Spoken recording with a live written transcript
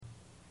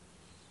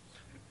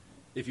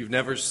If you've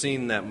never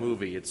seen that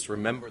movie, it's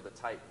Remember the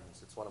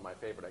Titans. It's one of my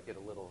favorite. I get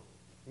a little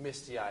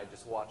misty-eyed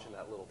just watching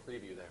that little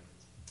preview there.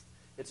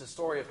 It's a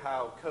story of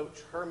how Coach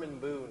Herman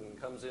Boone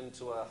comes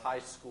into a high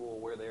school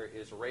where there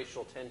is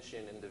racial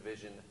tension and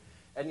division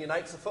and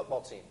unites a football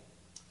team.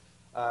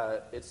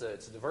 It's a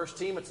diverse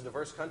team. It's a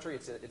diverse country.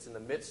 It's in the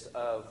midst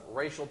of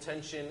racial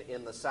tension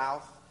in the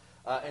South.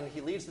 And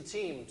he leads the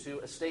team to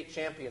a state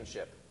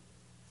championship.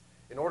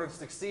 In order to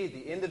succeed,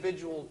 the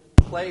individual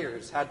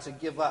players had to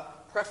give up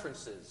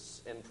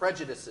preferences and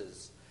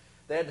prejudices.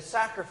 They had to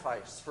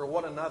sacrifice for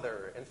one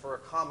another and for a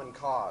common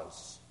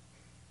cause.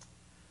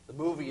 The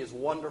movie is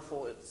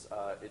wonderful.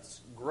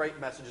 It's great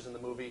messages in the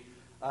movie.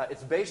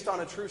 It's based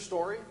on a true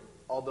story,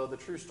 although the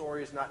true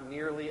story is not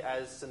nearly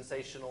as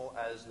sensational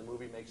as the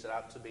movie makes it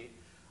out to be.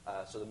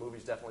 So the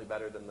movie's definitely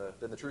better than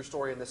the true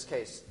story in this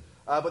case.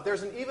 But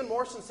there's an even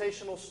more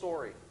sensational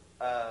story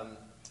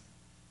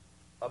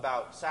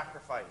about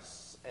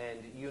sacrifice and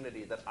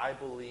unity that I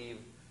believe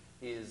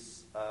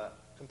is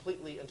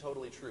completely and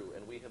totally true.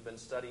 And we have been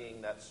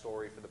studying that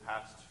story for the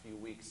past few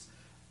weeks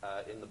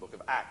in the book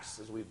of Acts,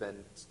 as we've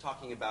been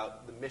talking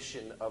about the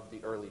mission of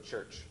the early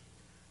church.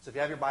 So if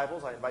you have your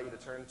Bibles, I invite you to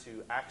turn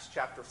to Acts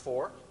chapter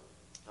 4.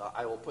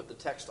 I will put the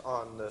text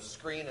on the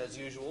screen as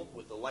usual.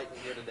 With the light in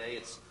here today,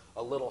 it's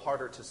a little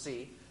harder to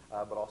see,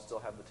 but I'll still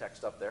have the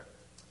text up there.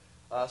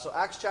 So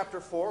Acts chapter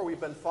 4,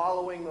 we've been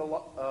following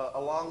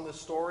along the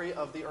story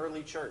of the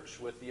early church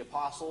with the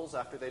apostles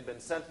after they'd been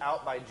sent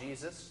out by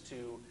Jesus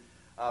to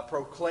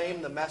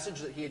proclaim the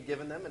message that he had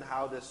given them and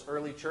how this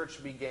early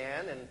church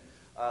began. And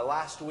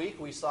last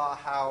week we saw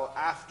how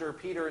after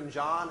Peter and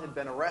John had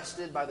been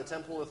arrested by the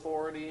temple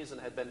authorities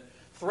and had been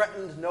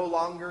threatened no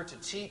longer to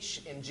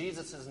teach in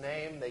Jesus'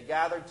 name, they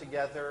gathered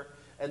together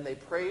and they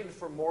prayed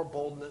for more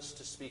boldness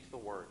to speak the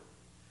word.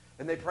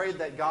 And they prayed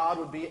that God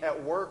would be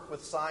at work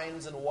with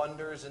signs and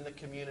wonders in the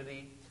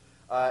community.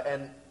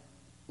 And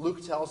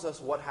Luke tells us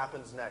what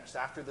happens next.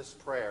 After this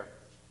prayer,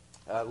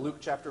 Luke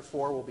chapter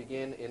 4 will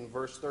begin in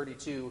verse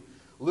 32.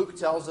 Luke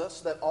tells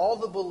us that all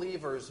the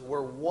believers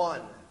were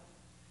one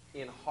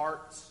in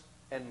heart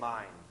and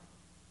mind.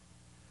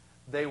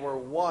 They were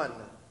one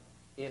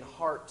in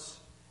heart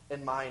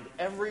and mind.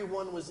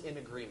 Everyone was in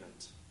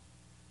agreement.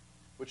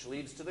 Which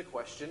leads to the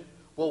question,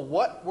 well,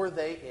 what were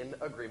they in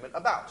agreement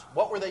about?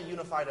 What were they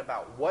unified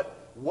about?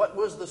 What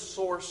was the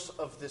source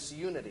of this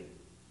unity?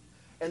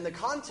 And the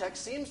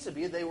context seems to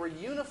be they were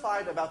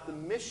unified about the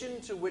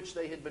mission to which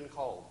they had been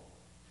called.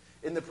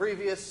 In the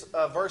previous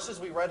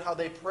verses, we read how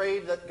they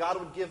prayed that God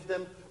would give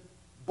them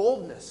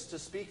boldness to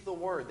speak the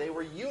word. They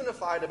were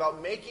unified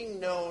about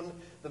making known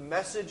the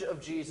message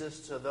of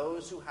Jesus to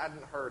those who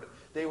hadn't heard.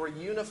 They were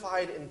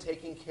unified in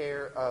taking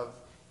care of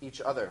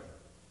each other.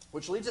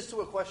 Which leads us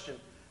to a question.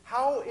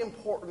 How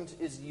important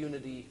is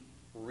unity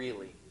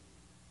really?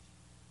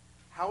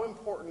 How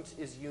important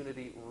is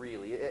unity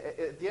really?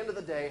 At the end of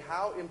the day,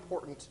 how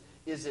important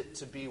is it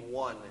to be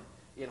one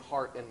in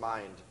heart and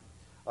mind?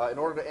 In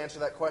order to answer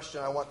that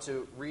question, I want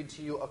to read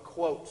to you a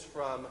quote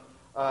from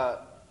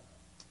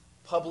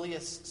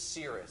Publius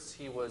Syrus.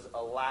 He was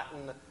a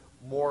Latin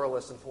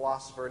moralist and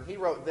philosopher, and he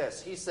wrote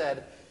this. He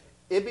said,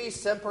 "Ibi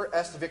semper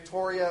est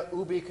victoria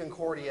ubi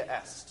concordia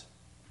est."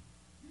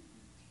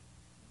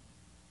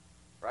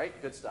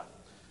 Right? Good stuff.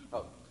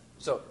 Oh,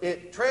 so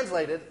it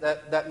translated,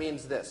 that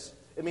means this.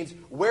 It means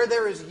where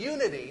there is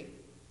unity,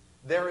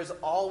 there is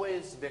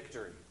always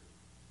victory.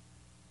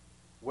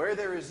 Where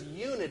there is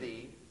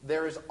unity,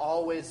 there is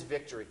always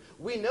victory.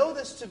 We know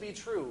this to be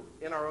true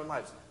in our own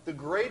lives. The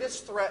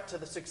greatest threat to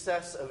the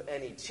success of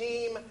any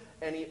team,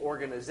 any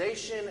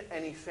organization,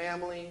 any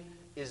family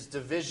is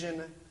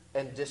division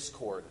and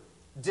discord,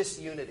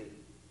 disunity.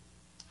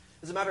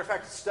 As a matter of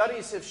fact,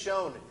 studies have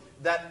shown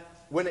that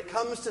when it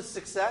comes to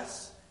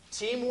success,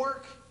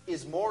 teamwork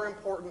is more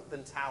important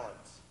than talent.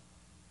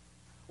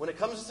 When it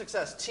comes to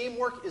success,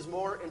 teamwork is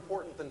more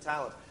important than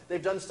talent.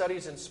 They've done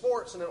studies in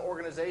sports and in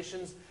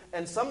organizations,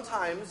 and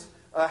sometimes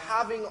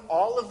having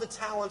all of the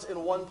talent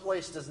in one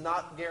place does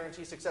not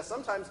guarantee success.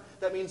 Sometimes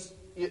that means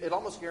it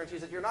almost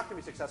guarantees that you're not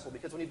going to be successful,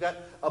 because when you've got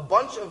a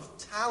bunch of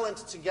talent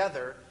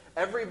together,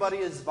 everybody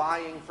is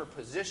vying for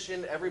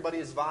position, everybody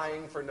is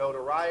vying for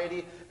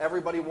notoriety,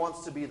 everybody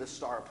wants to be the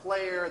star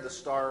player,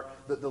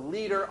 the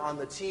leader on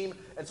the team.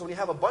 And so when you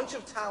have a bunch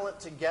of talent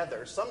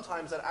together,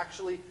 sometimes that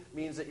actually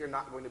means that you're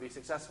not going to be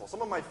successful.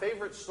 Some of my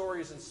favorite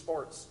stories in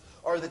sports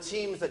are the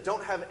teams that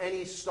don't have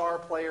any star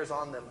players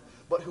on them,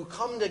 but who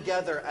come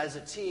together as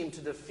a team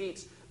to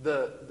defeat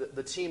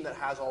the team that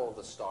has all of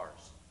the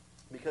stars.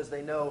 Because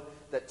they know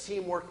that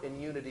teamwork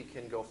and unity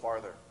can go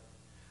farther.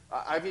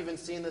 I've even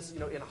seen this,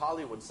 in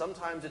Hollywood.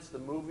 Sometimes it's the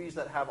movies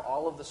that have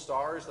all of the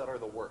stars that are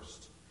the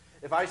worst.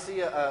 If I see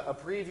a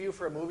preview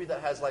for a movie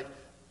that has like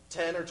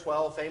 10 or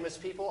 12 famous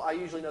people, I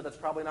usually know that's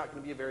probably not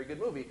going to be a very good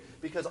movie,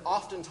 because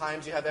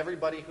oftentimes you have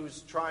everybody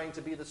who's trying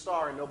to be the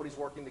star and nobody's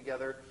working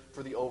together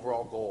for the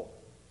overall goal.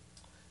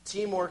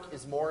 Teamwork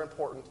is more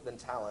important than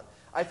talent.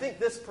 I think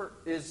this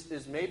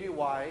is maybe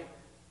why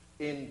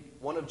in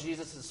one of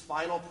Jesus'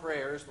 final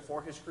prayers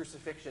before his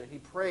crucifixion, he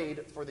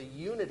prayed for the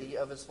unity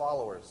of his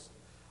followers.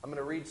 I'm going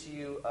to read to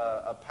you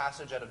a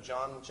passage out of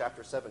John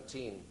chapter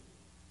 17.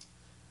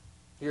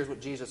 Here's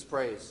what Jesus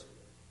prays.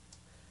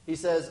 He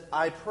says,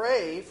 I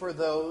pray for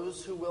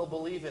those who will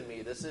believe in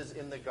me. This is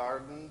in the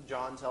garden,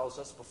 John tells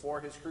us,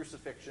 before his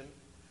crucifixion.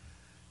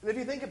 And if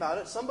you think about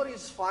it,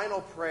 somebody's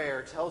final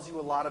prayer tells you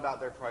a lot about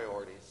their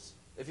priorities.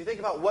 If you think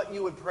about what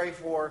you would pray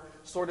for,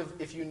 sort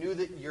of if you knew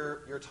that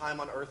your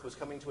time on earth was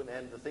coming to an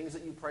end, the things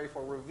that you pray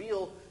for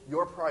reveal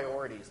your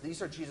priorities.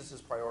 These are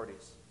Jesus'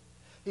 priorities.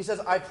 He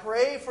says, I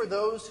pray for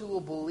those who will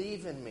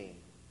believe in me,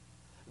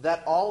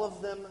 that all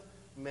of them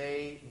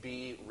may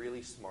be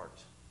really smart.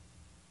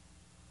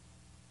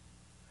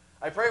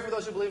 I pray for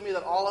those who believe in me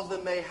that all of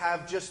them may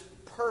have just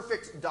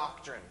perfect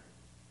doctrine.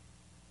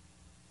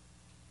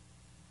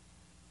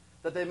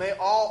 That they may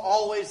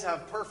always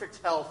have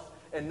perfect health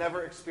and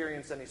never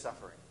experience any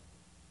suffering.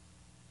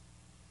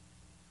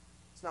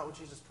 It's not what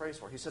Jesus prays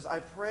for. He says,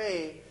 I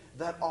pray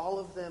that all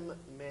of them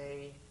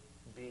may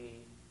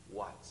be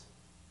what?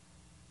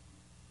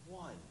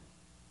 One.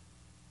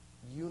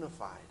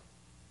 Unified.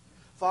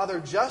 Father,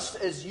 just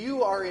as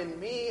you are in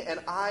me and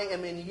I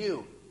am in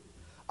you,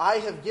 I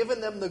have given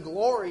them the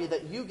glory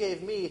that you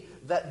gave me,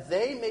 that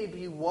they may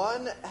be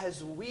one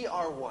as we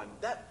are one.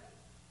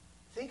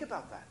 Think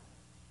about that.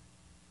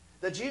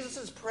 That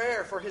Jesus'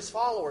 prayer for his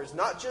followers,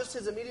 not just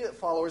his immediate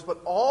followers,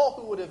 but all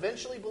who would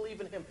eventually believe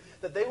in him,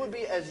 that they would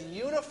be as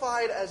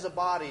unified as a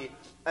body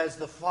as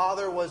the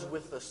Father was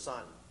with the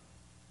Son.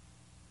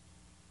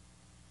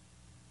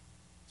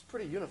 It's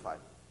pretty unified.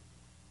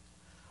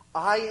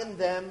 I in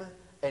them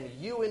and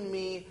you in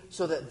me,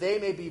 so that they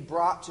may be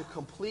brought to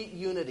complete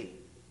unity.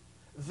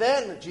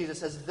 Then, Jesus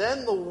says,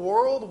 then the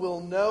world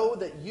will know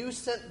that you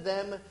sent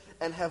them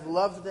and have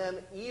loved them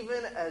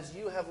even as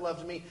you have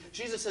loved me.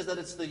 Jesus says that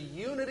it's the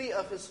unity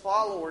of his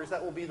followers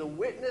that will be the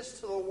witness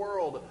to the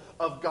world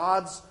of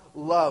God's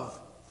love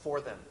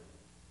for them.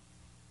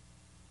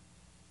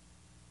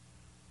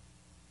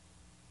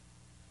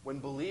 When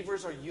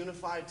believers are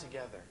unified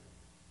together,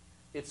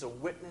 it's a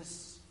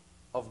witness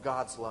of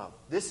God's love.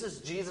 This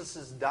is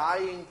Jesus'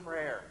 dying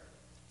prayer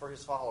for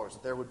his followers,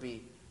 that there would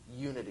be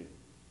unity.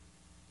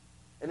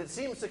 And it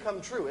seems to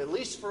come true, at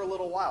least for a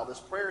little while. This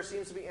prayer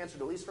seems to be answered,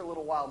 at least for a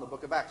little while in the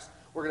book of Acts.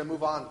 We're going to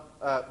move on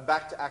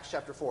back to Acts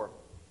chapter 4.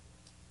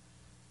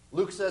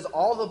 Luke says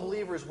all the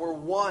believers were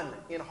one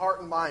in heart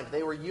and mind.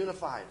 They were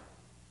unified.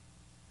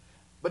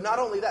 But not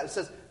only that, it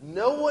says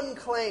no one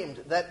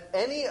claimed that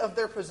any of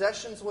their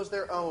possessions was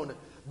their own,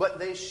 but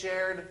they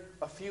shared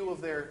a few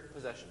of their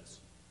possessions.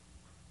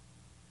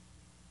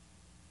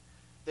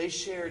 They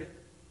shared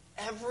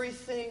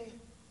everything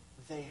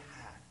they had.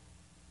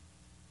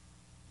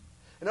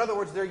 In other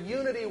words, their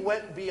unity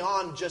went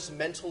beyond just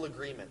mental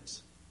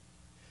agreement.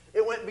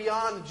 It went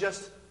beyond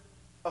just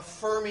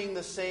affirming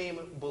the same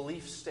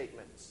belief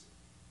statements.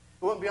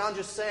 It went beyond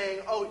just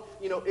saying,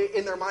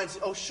 in their minds,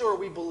 sure,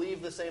 we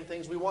believe the same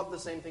things, we want the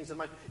same things in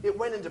mind. It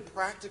went into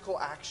practical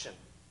action.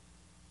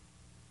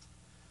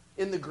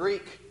 In the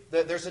Greek,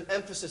 there's an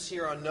emphasis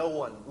here on no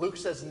one. Luke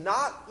says,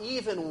 not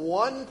even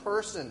one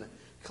person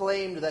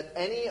claimed that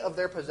any of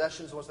their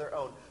possessions was their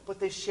own, but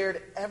they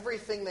shared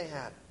everything they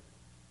had.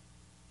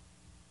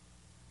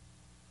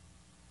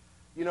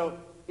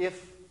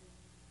 If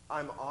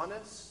I'm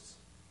honest,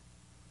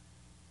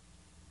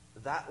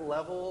 that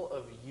level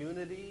of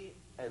unity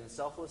and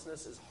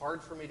selflessness is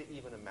hard for me to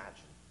even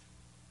imagine.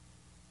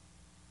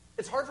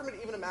 It's hard for me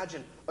to even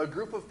imagine a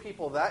group of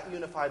people that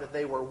unified, that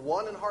they were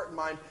one in heart and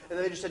mind, and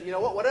they just said, you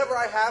know what, whatever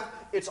I have,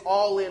 it's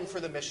all in for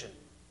the mission.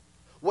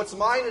 What's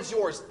mine is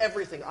yours,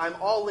 everything. I'm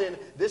all in.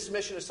 This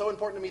mission is so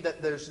important to me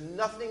that there's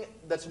nothing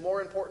that's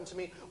more important to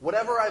me.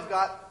 Whatever I've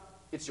got,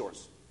 it's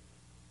yours.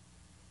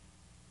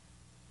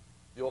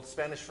 The old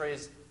Spanish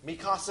phrase, mi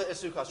casa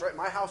es su casa, right?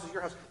 My house is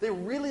your house. They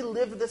really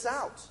lived this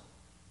out.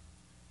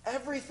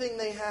 Everything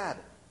they had,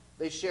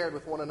 they shared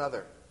with one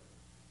another.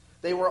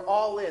 They were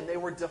all in. They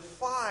were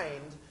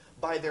defined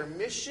by their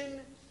mission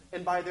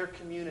and by their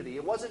community.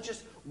 It wasn't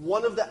just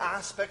one of the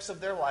aspects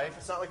of their life.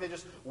 It's not like they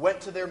just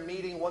went to their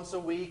meeting once a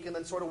week and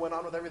then sort of went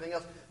on with everything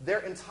else. Their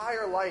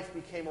entire life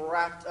became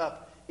wrapped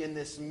up in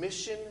this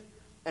mission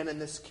and in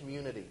this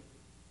community.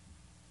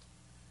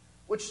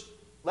 Which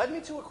led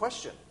me to a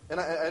question.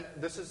 And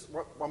this is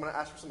what I'm going to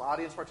ask for some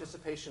audience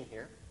participation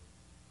here.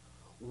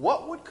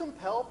 What would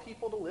compel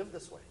people to live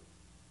this way?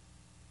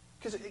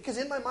 Because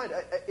in my mind,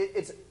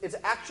 it's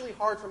actually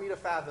hard for me to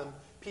fathom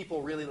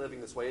people really living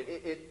this way.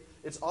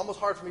 It's almost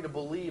hard for me to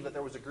believe that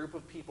there was a group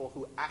of people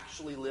who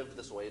actually lived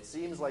this way. It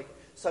seems like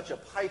such a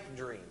pipe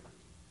dream.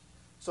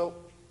 So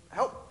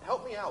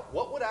help me out.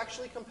 What would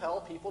actually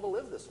compel people to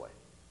live this way?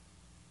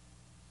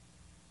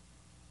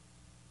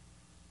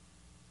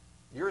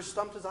 You're as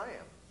stumped as I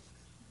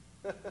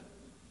am.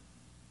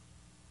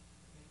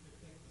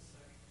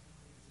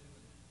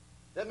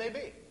 That may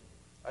be.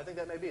 I think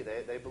that may be.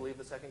 They believe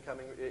the second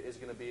coming is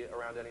going to be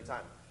around any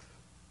time.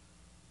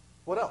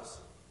 What else?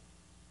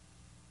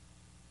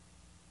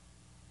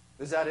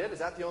 Is that it? Is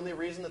that the only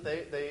reason that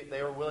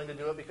they were willing to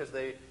do it? Because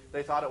they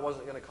thought it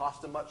wasn't going to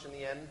cost them much in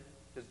the end?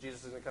 Because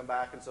Jesus is going to come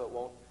back, and so it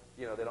won't,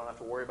 they don't have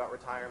to worry about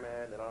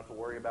retirement, they don't have to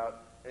worry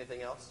about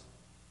anything else?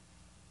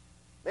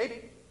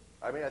 Maybe.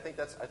 I think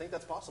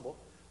that's possible.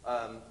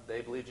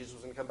 They believe Jesus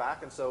was going to come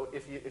back, and so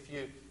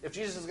if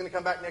Jesus is going to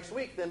come back next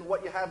week, then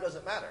what you have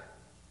doesn't matter,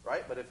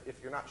 right? But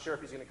if you're not sure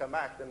if he's going to come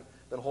back,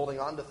 then holding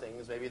on to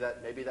things, maybe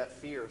that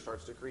fear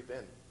starts to creep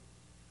in.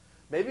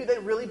 Maybe they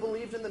really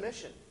believed in the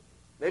mission.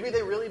 Maybe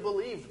they really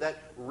believed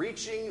that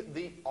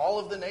reaching all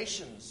of the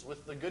nations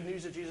with the good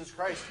news of Jesus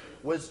Christ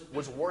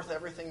was worth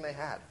everything they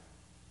had.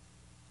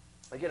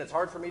 Again, it's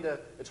hard for me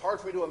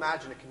to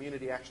imagine a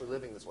community actually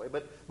living this way,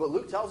 but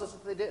Luke tells us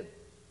that they did.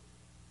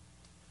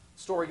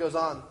 The story goes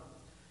on.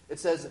 It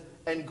says,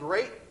 and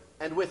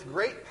with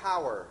great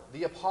power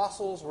the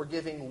apostles were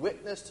giving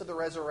witness to the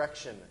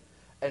resurrection,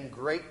 and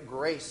great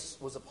grace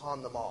was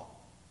upon them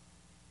all.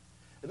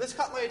 And this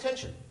caught my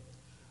attention,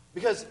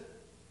 because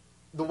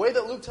the way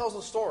that Luke tells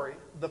the story,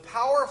 the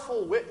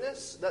powerful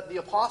witness that the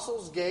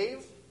apostles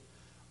gave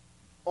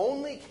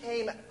only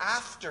came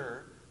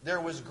after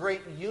there was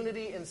great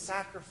unity and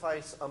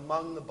sacrifice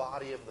among the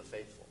body of the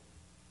faithful.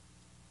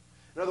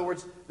 In other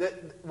words,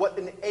 what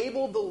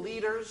enabled the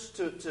leaders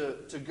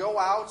to go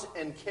out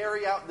and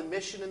carry out the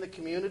mission in the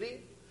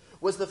community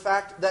was the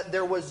fact that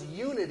there was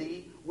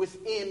unity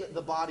within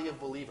the body of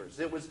believers.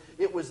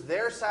 It was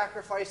their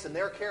sacrifice and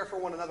their care for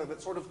one another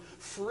that sort of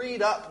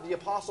freed up the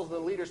apostles and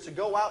the leaders to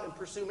go out and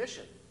pursue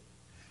mission.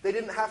 They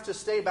didn't have to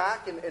stay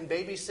back and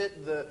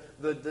babysit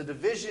the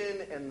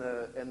division and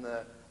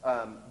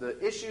the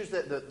issues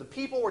that the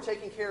people were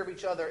taking care of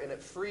each other, and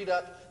it freed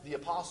up the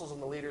apostles and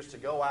the leaders to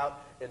go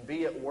out and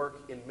be at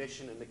work in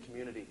mission in the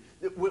community.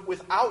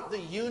 Without the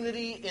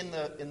unity in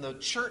the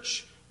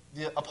church,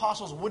 the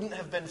apostles wouldn't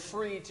have been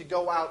free to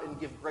go out and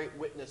give great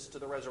witness to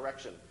the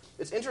resurrection.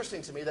 It's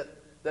interesting to me that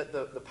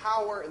the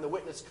power and the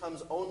witness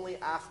comes only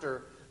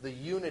after the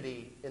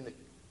unity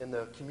in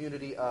the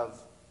community of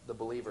the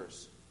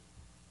believers.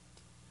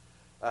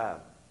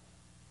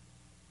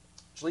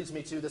 Which leads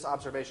me to this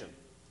observation.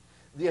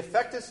 The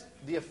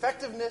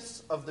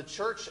effectiveness of the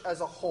church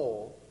as a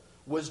whole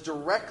was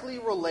directly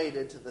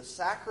related to the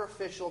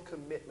sacrificial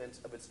commitment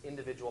of its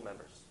individual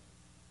members.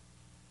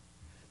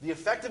 The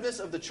effectiveness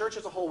of the church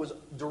as a whole was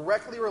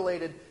directly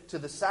related to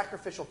the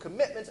sacrificial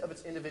commitment of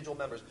its individual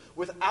members.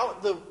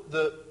 Without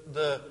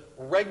the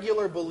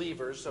regular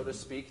believers, so to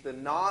speak, the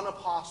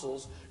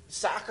non-apostles,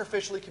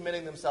 sacrificially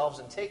committing themselves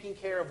and taking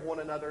care of one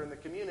another in the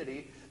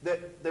community,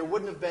 that there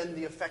wouldn't have been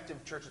the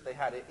effective church that they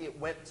had. It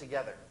went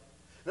together.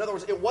 In other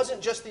words, it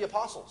wasn't just the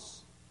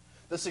apostles.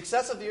 The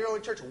success of the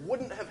early church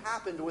wouldn't have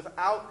happened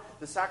without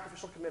the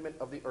sacrificial commitment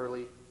of the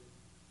early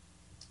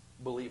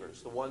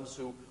believers, the ones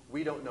who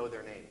we don't know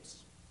their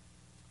names.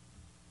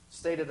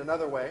 Stated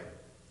another way,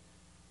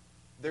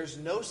 there's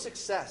no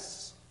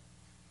success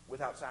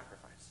without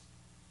sacrifice.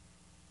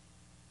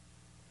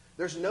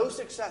 There's no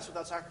success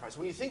without sacrifice.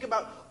 When you think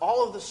about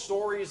all of the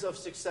stories of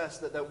success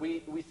that we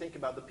think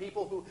about, the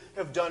people who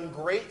have done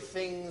great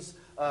things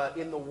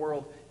in the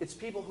world, it's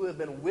people who have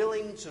been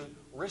willing to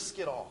risk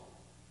it all,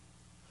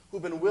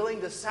 who've been willing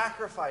to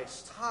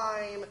sacrifice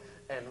time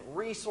and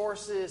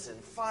resources and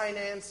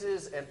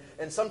finances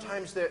and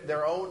sometimes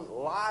their own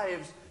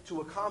lives to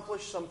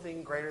accomplish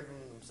something greater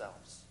than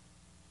themselves.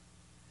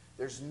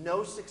 There's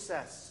no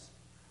success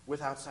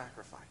without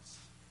sacrifice.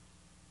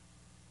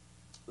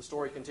 The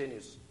story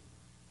continues.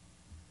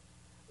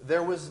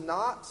 There was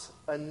not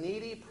a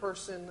needy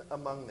person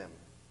among them,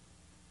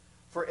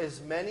 for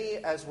as many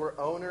as were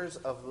owners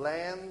of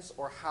lands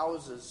or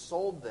houses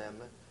sold them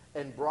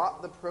and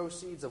brought the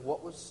proceeds of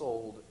what was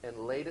sold and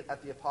laid it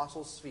at the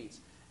apostles' feet,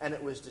 and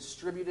it was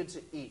distributed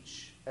to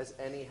each as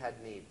any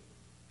had need.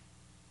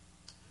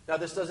 Now,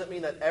 this doesn't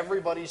mean that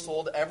everybody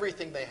sold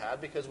everything they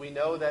had, because we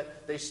know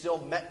that they still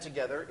met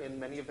together in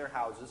many of their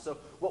houses. So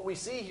what we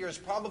see here is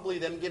probably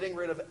them getting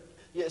rid of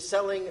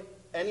selling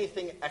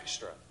anything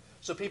extra.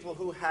 So people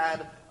who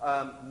had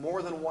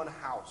more than one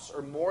house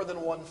or more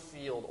than one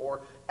field or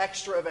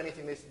extra of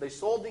anything, they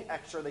sold the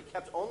extra. They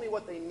kept only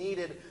what they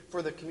needed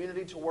for the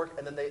community to work,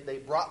 and then they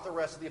brought the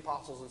rest of the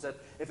apostles and said,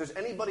 if there's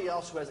anybody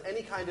else who has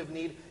any kind of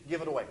need,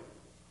 give it away.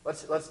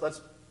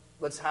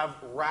 Let's have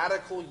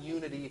radical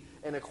unity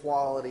and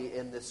equality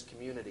in this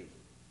community.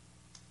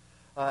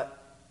 And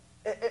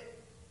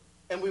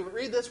we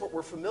read this,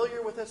 we're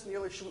familiar with this in the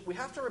early church. We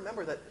have to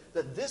remember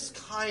that this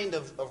kind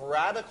of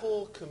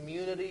radical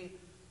community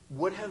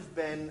would have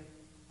been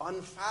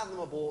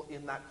unfathomable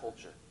in that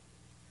culture.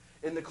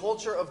 In the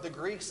culture of the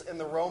Greeks and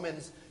the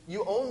Romans,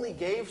 you only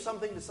gave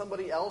something to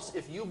somebody else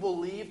if you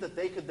believed that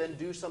they could then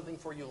do something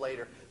for you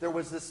later. There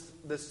was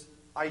this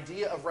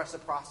idea of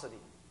reciprocity.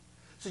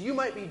 So you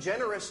might be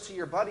generous to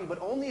your buddy, but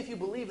only if you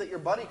believe that your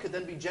buddy could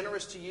then be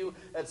generous to you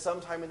at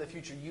some time in the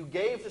future. You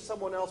gave to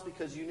someone else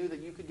because you knew that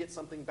you could get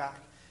something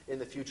back in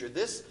the future.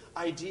 This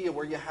idea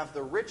where you have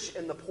the rich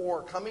and the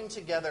poor coming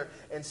together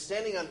and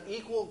standing on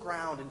equal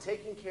ground and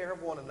taking care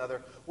of one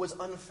another was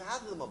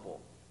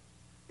unfathomable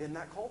in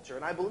that culture.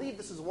 And I believe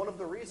this is one of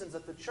the reasons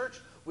that the church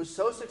was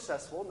so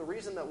successful, and the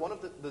reason that one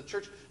of the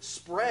church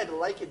spread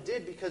like it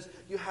did, because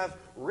you have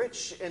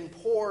rich and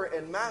poor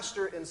and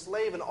master and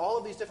slave and all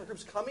of these different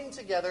groups coming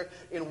together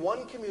in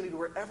one community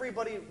where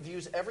everybody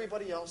views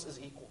everybody else as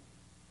equal.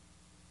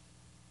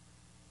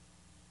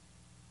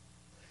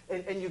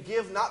 And you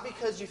give not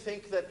because you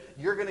think that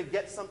you're going to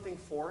get something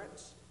for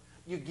it.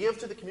 You give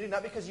to the community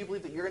not because you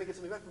believe that you're going to get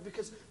something back, but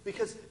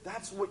because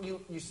that's what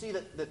you see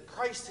that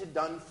Christ had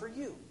done for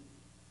you.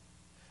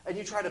 And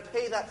you try to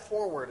pay that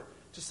forward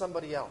to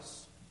somebody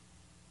else.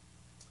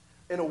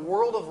 In a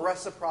world of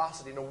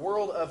reciprocity, in a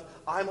world of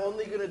I'm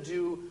only going to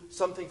do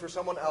something for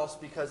someone else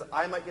because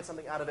I might get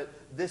something out of it,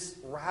 this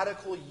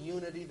radical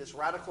unity, this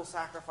radical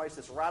sacrifice,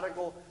 this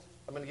radical,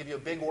 I'm going to give you a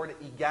big word,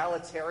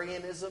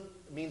 egalitarianism,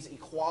 it means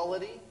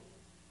equality.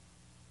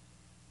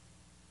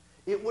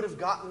 It would have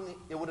gotten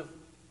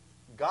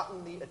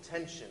the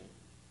attention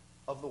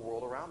of the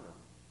world around them.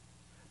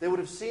 They would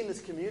have seen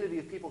this community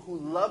of people who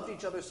loved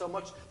each other so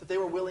much that they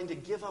were willing to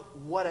give up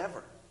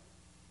whatever.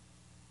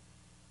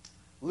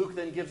 Luke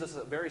then gives us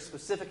a very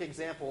specific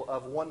example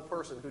of one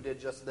person who did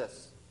just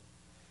this.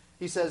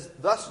 He says,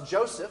 "Thus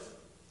Joseph,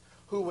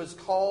 who was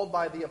called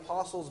by the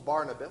apostles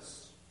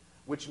Barnabas,"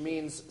 which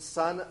means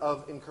son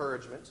of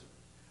encouragement,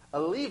 "a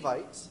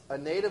Levite, a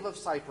native of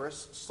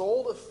Cyprus,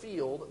 sold a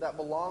field that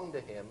belonged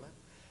to him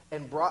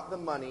and brought the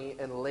money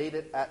and laid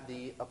it at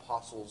the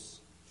apostles'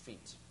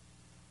 feet."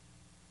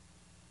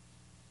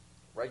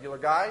 Regular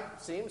guy,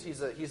 seems.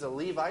 He's a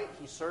Levite.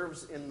 He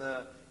serves in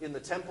the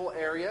temple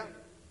area.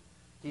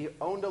 He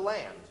owned a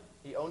land.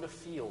 He owned a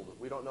field.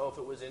 We don't know if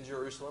it was in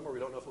Jerusalem or we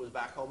don't know if it was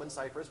back home in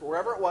Cyprus. But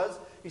wherever it was,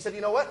 he said,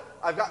 you know what?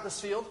 I've got this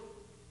field.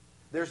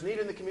 There's need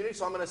in the community,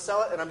 so I'm going to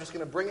sell it, and I'm just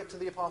going to bring it to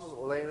the apostles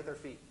and lay it at their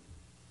feet.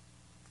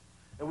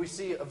 And we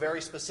see a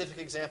very specific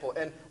example.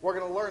 And we're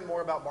going to learn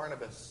more about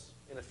Barnabas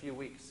in a few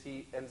weeks.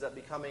 He ends up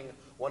becoming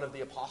one of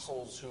the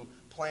apostles who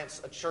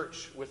plants a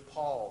church with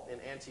Paul in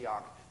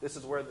Antioch. This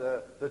is where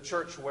the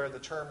church where the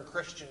term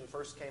Christian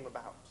first came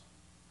about.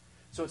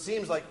 So it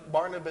seems like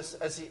Barnabas,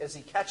 as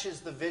he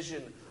catches the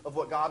vision of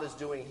what God is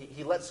doing,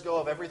 he lets go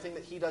of everything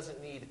that he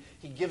doesn't need.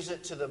 He gives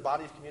it to the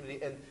body of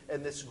community,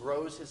 and this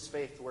grows his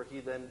faith where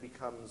he then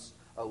becomes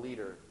a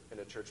leader and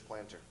a church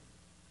planter.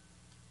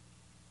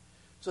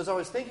 So as I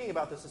was thinking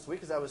about this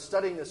week, as I was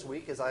studying this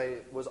week, as I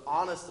was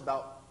honest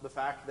about the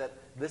fact that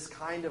this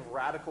kind of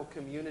radical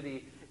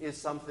community is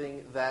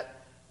something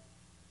that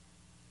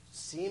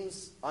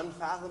seems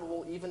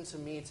unfathomable even to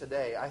me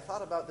today, I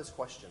thought about this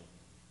question.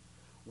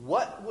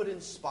 What would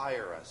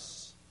inspire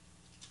us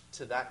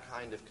to that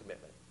kind of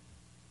commitment?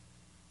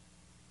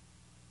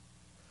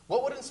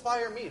 What would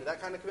inspire me to that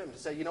kind of commitment?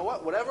 To say, you know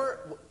what,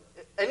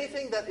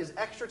 anything that is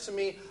extra to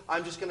me,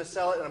 I'm just going to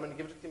sell it and I'm going to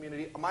give it to the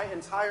community. My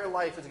entire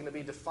life is going to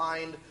be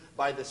defined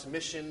by this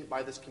mission,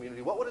 by this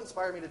community. What would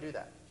inspire me to do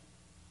that?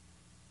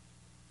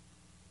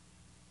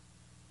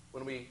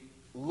 When we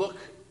look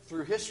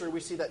through history,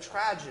 we see that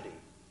tragedy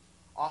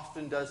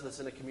often does this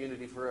in a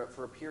community for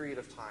a period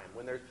of time.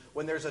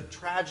 When there's a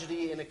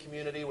tragedy in a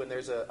community, when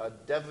there's a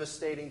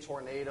devastating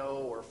tornado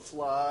or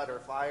flood or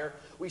fire,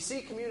 we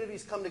see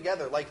communities come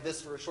together like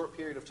this for a short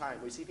period of time.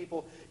 We see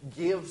people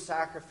give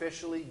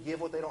sacrificially,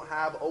 give what they don't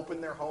have, open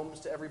their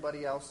homes to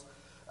everybody else.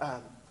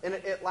 And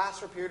it lasts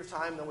for a period of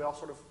time, then we all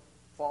sort of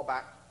fall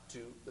back to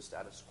the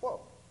status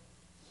quo.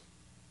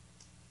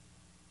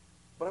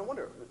 But I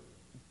wonder,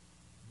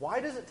 why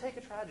does it take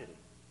a tragedy?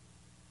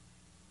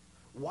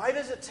 Why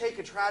does it take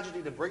a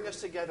tragedy to bring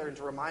us together and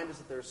to remind us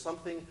that there's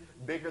something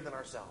bigger than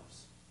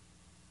ourselves?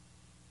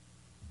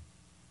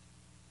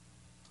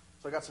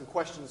 So I got some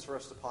questions for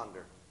us to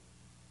ponder.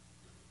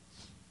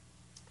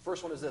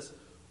 First one is this.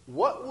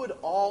 What would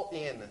all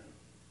in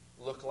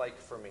look like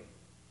for me?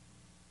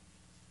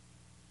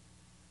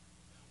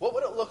 What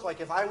would it look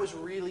like if I was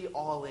really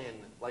all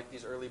in like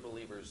these early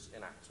believers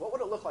in Acts? What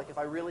would it look like if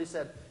I really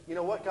said, you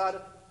know what, God,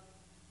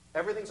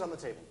 everything's on the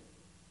table.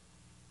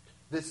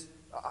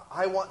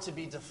 I want to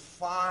be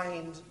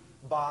defined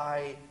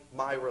by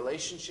my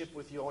relationship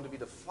with you. I want to be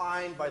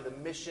defined by the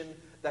mission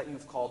that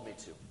you've called me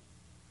to.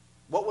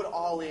 What would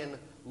all in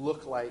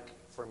look like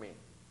for me?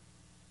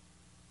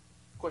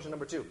 Question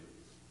number 2.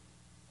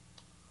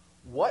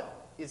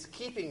 What is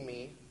keeping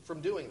me from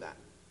doing that?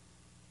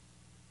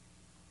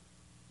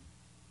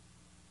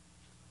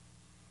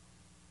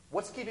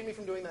 What's keeping me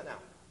from doing that now?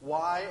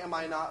 Why am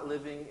I not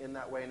living in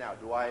that way now?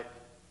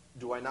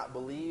 Do I not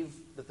believe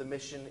that the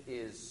mission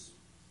is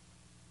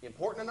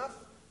important enough?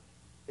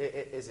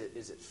 Is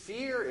it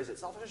fear? Is it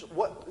selfishness?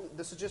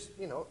 This is just,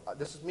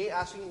 this is me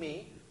asking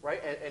me,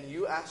 right? And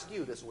you ask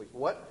you this week.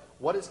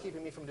 What is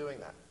keeping me from doing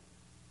that?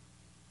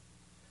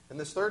 And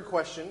this third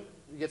question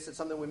gets at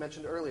something we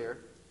mentioned earlier.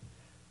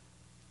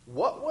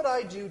 What would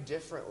I do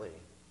differently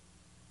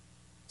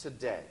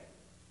today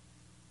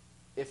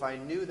if I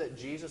knew that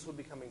Jesus would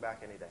be coming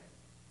back any day?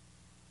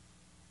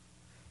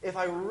 If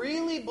I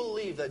really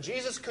believe that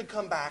Jesus could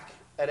come back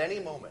at any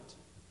moment,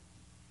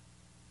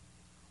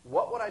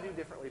 what would I do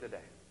differently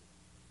today?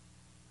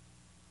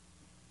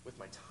 With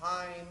my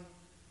time,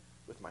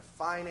 with my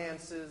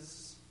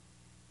finances,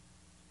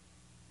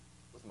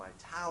 with my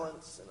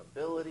talents and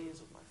abilities,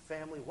 with my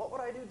family? What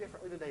would I do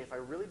differently today if I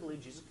really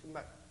believed Jesus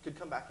could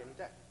come back any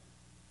day?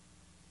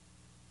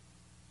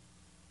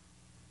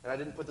 And I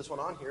didn't put this one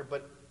on here,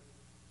 but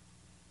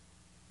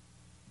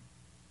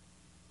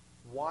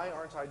why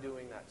aren't I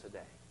doing that today?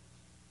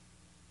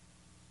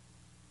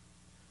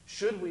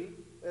 Should we,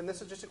 and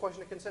this is just a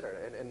question to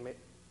consider, and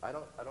I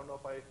don't know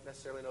if I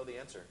necessarily know the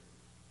answer.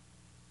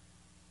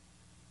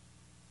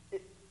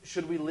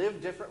 Should we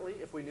live differently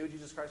if we knew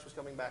Jesus Christ was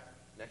coming back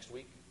next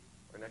week,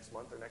 or next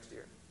month, or next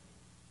year?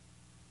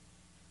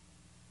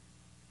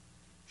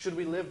 Should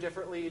we live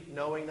differently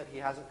knowing that he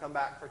hasn't come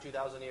back for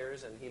 2,000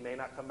 years and he may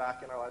not come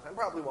back in our lifetime?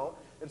 Probably won't.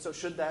 And so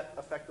should that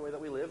affect the way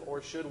that we live?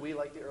 Or should we,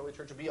 like the early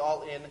church, be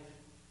all in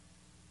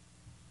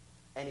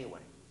anyway?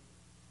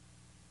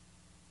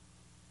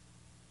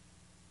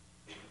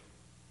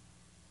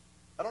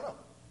 I don't know.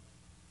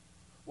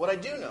 What I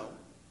do know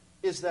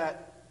is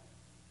that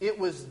it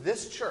was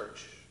this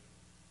church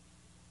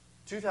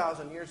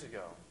 2,000 years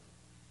ago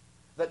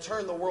that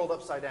turned the world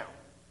upside down.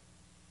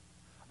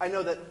 I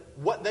know that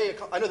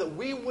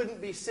we wouldn't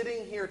be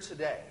sitting here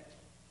today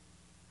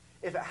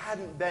if it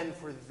hadn't been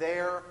for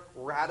their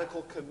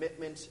radical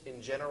commitment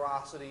in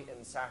generosity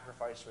and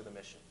sacrifice for the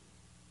mission.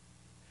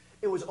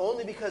 It was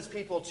only because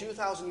people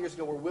 2,000 years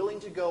ago were willing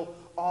to go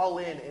all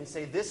in and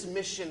say, this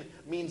mission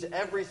means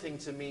everything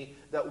to me,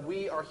 that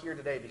we are here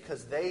today,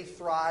 because they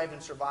thrived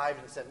and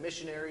survived and sent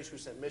missionaries who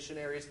sent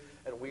missionaries,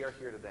 and we are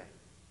here today.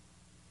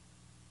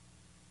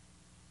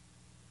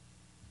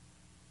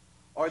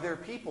 Are there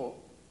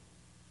people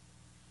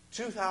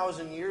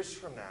 2,000 years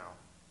from now,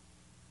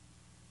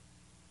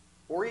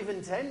 or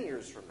even 10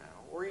 years from now,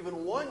 or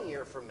even 1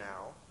 year from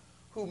now,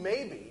 who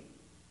maybe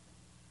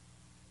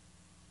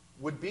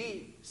would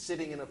be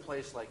sitting in a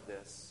place like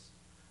this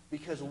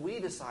because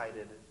we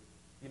decided,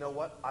 you know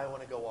what, I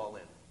want to go all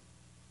in?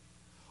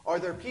 Are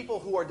there people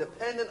who are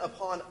dependent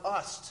upon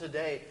us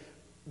today,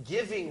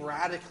 giving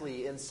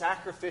radically and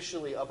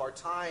sacrificially of our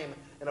time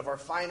and of our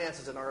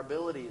finances and our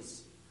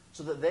abilities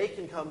so that they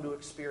can come to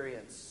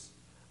experience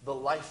the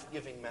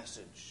life-giving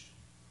message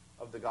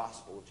of the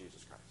gospel of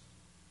Jesus Christ?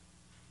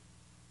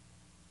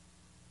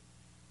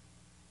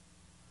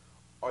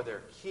 Are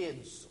there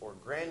kids or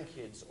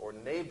grandkids or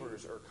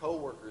neighbors or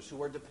co-workers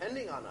who are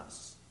depending on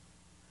us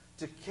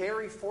to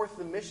carry forth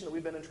the mission that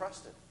we've been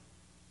entrusted?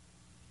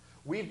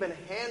 We've been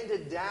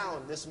handed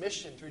down this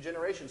mission through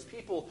generations.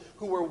 People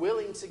who are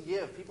willing to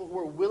give. People who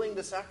are willing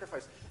to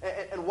sacrifice.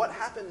 And what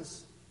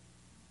happens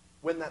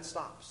when that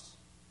stops?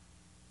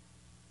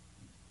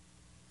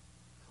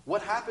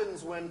 What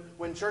happens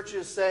when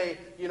churches say,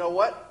 you know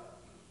what?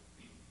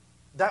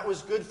 That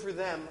was good for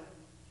them,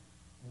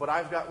 but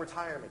I've got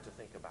retirement to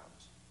think about.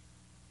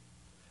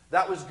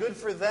 That was good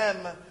for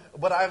them,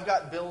 but I've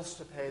got bills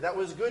to pay. That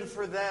was good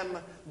for them,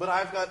 but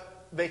I've got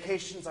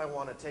vacations I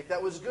want to take.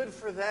 That was good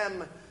for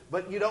them,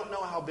 but you don't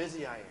know how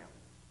busy I am.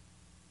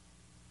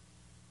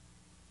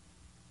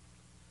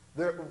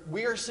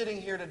 We are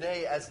sitting here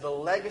today as the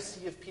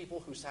legacy of people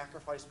who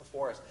sacrificed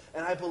before us.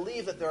 And I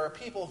believe that there are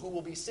people who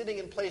will be sitting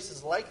in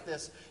places like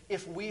this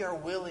if we are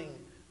willing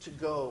to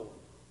go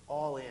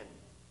all in.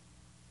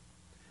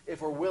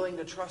 If we're willing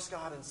to trust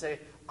God and say,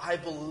 I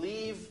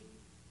believe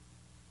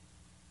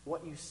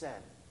what you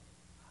said.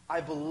 I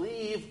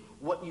believe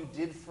what you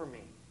did for me.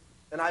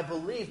 And I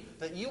believe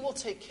that you will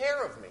take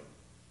care of me.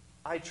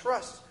 I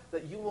trust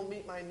that you will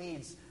meet my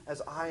needs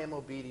as I am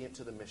obedient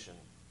to the mission.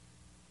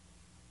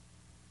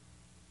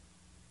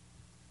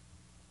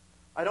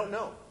 I don't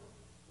know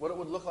what it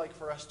would look like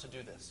for us to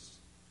do this.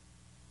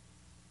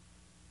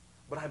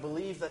 But I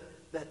believe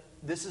that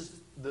this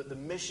is the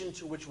mission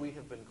to which we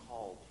have been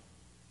called.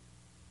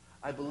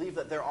 I believe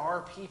that there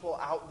are people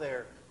out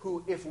there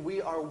who, if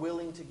we are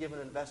willing to give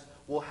and invest,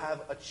 will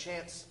have a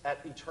chance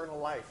at eternal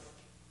life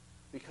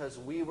because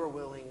we were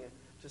willing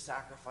to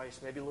sacrifice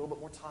maybe a little bit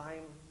more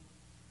time,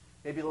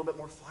 maybe a little bit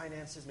more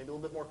finances, maybe a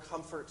little bit more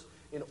comfort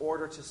in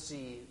order to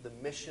see the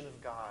mission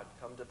of God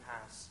come to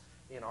pass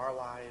in our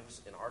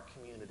lives, in our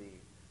community,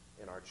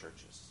 in our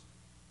churches.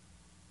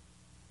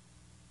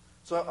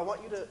 So I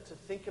want you to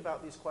think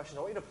about these questions.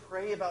 I want you to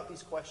pray about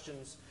these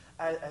questions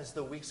as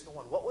the weeks go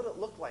on. What would it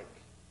look like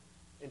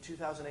in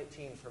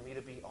 2018 for me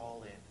to be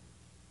all in?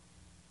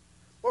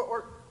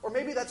 Or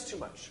maybe that's too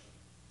much.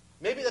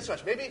 Maybe that's too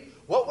much. Maybe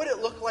what would it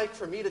look like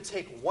for me to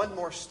take one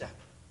more step?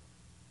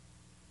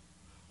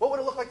 What would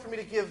it look like for me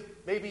to give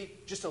maybe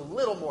just a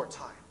little more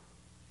time?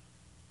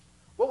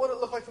 What would it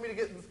look like for me to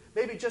give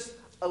maybe just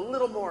a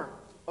little more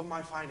of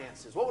my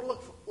finances? What would it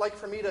look like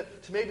for me to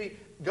maybe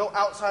go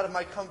outside of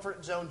my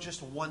comfort zone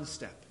just one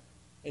step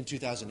in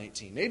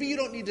 2018? Maybe you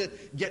don't need to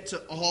get to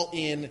all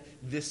in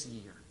this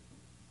year.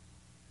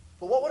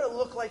 But what would it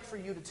look like for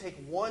you to take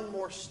one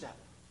more step?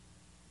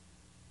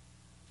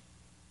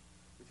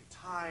 With your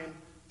time,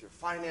 with your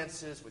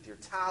finances, with your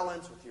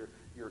talents, with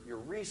your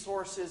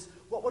resources.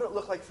 What would it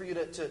look like for you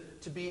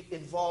to be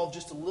involved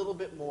just a little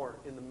bit more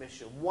in the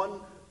mission? One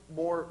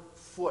more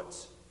foot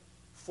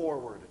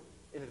forward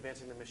in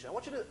advancing the mission. I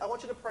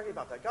want you to pray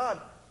about that.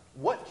 God,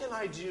 what can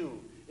I do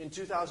in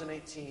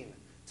 2018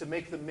 to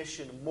make the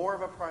mission more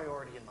of a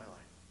priority in my life?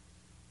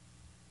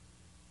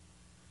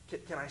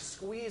 Can I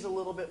squeeze a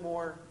little bit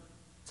more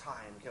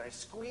time? Can I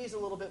squeeze a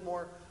little bit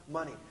more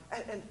money?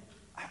 And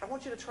I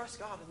want you to trust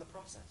God in the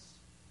process.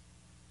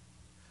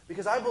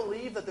 Because I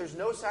believe that there's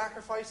no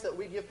sacrifice that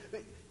we give.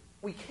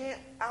 We can't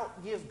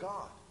outgive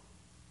God.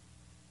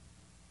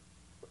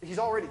 He's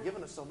already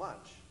given us so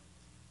much.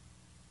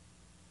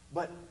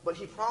 But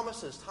he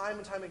promises time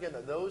and time again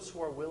that those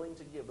who are willing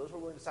to give, those who are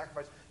willing to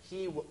sacrifice,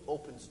 he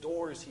opens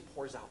doors, he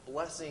pours out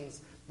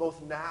blessings,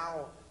 both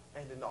now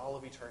and in all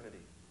of eternity.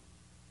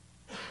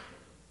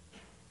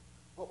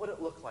 What would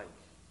it look like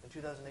in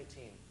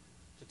 2018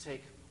 to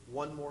take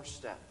one more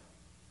step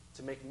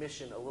to make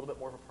mission a little bit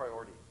more of a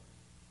priority?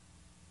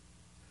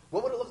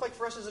 What would it look like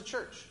for us as a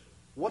church?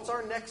 What's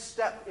our next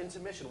step into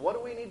mission? What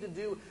do we need to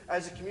do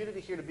as a community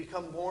here to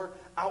become more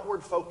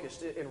outward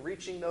focused in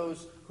reaching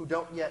those who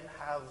don't yet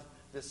have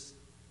this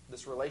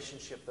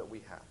relationship that we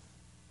have?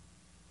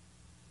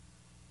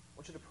 I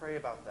want you to pray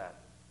about that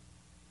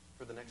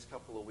for the next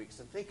couple of weeks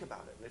and think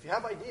about it. And if you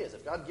have ideas,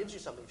 if God gives you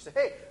something, you say,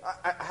 hey,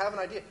 I have an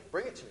idea,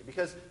 bring it to me.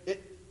 Because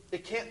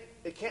it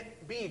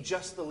can't be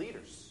just the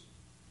leaders.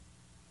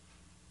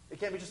 It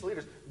can't be just the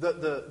leaders.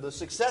 The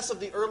success of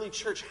the early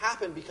church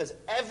happened because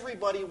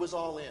everybody was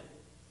all in.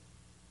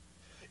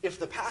 If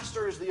the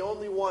pastor is the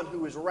only one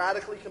who is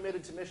radically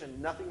committed to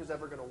mission, nothing is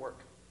ever going to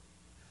work.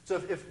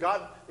 So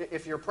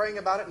if you're praying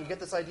about it and you get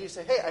this idea, you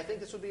say, hey, I think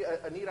this would be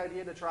a neat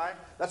idea to try.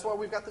 That's why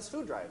we've got this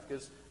food drive.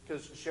 Because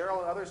Cheryl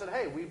and others said,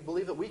 hey, we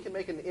believe that we can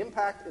make an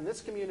impact in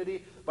this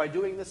community by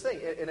doing this thing.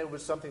 And it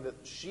was something that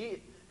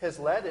she has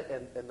led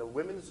and the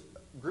women's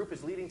group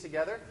is leading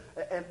together.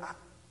 And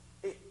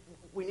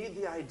we need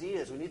the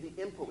ideas. We need the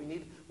input.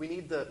 We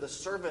need the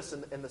service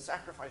and the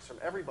sacrifice from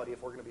everybody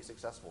if we're going to be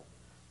successful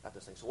at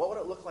this thing. So what would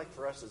it look like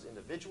for us as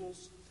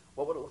individuals?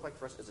 What would it look like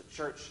for us as a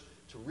church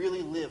to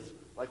really live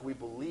like we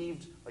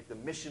believed, like the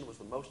mission was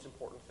the most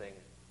important thing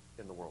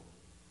in the world?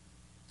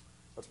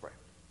 Let's pray.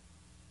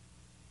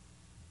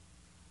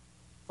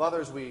 Father,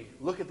 as we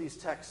look at these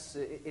texts,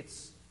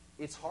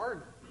 it's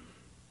hard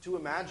to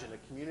imagine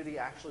a community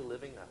actually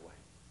living that way.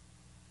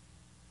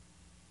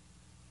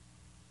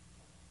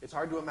 It's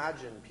hard to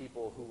imagine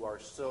people who are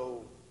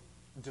so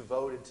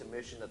devoted to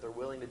mission that they're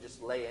willing to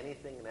just lay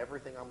anything and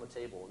everything on the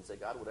table and say,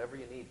 God, whatever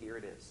you need, here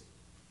it is.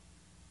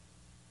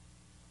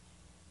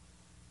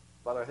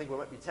 Father, I think we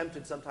might be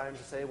tempted sometimes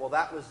to say, well,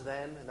 that was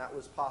then and that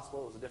was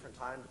possible. It was a different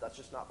time, but that's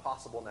just not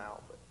possible now.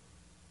 But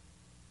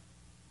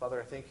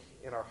Father, I think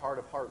in our heart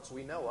of hearts,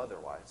 we know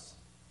otherwise.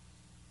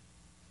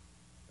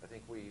 I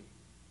think we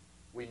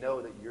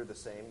know that you're the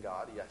same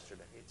God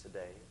yesterday,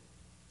 today,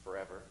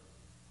 forever.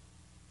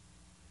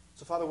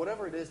 So, Father,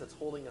 whatever it is that's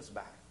holding us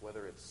back,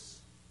 whether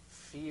it's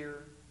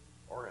fear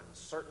or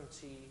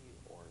uncertainty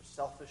or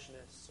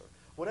selfishness or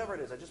whatever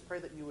it is, I just pray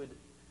that you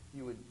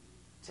would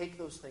take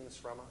those things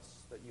from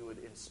us, that you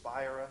would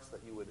inspire us,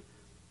 that you would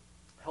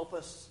help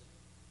us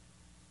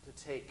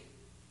to take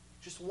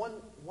just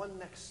one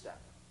next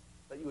step,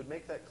 that you would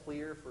make that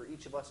clear for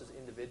each of us as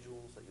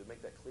individuals, that you would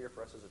make that clear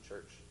for us as a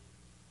church.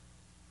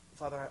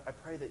 Father, I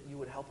pray that you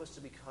would help us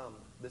to become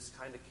this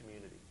kind of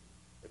community,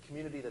 a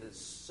community that is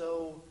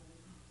so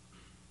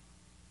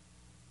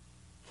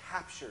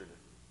captured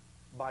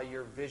by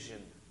your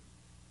vision,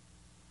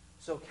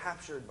 so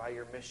captured by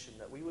your mission,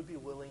 that we would be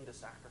willing to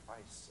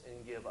sacrifice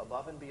and give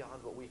above and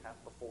beyond what we have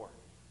before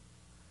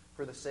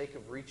for the sake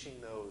of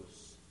reaching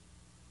those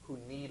who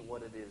need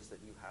what it is that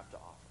you have to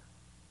offer.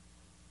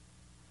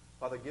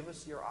 Father, give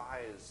us your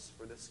eyes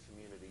for this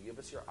community. Give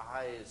us your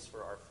eyes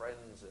for our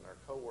friends and our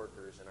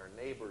coworkers and our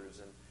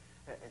neighbors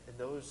and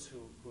those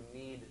who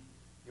need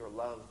your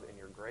love and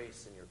your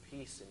grace and your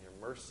peace and your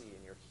mercy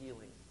and your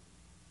healing.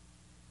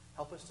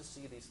 Help us to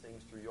see these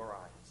things through your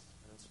eyes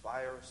and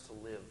inspire us to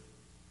live.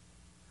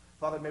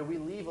 Father, may we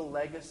leave a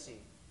legacy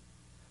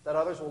that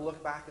others will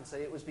look back and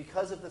say it was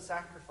because of the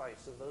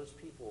sacrifice of those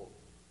people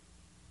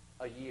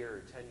a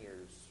year, 10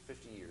 years,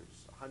 50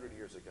 years, 100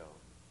 years ago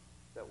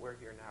that we're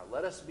here now.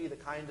 Let us be the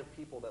kind of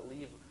people that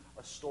leave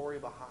a story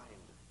behind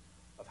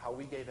of how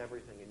we gave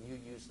everything and you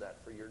used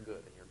that for your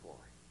good and your glory.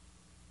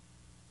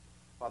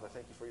 Father,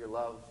 thank you for your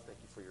love. Thank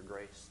you for your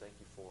grace. Thank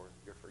you for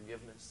your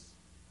forgiveness.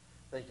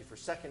 Thank you for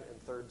second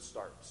and third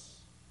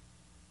starts.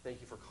 Thank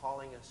you for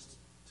calling us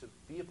to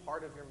be a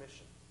part of your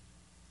mission.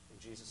 In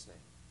Jesus'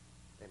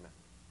 name, amen.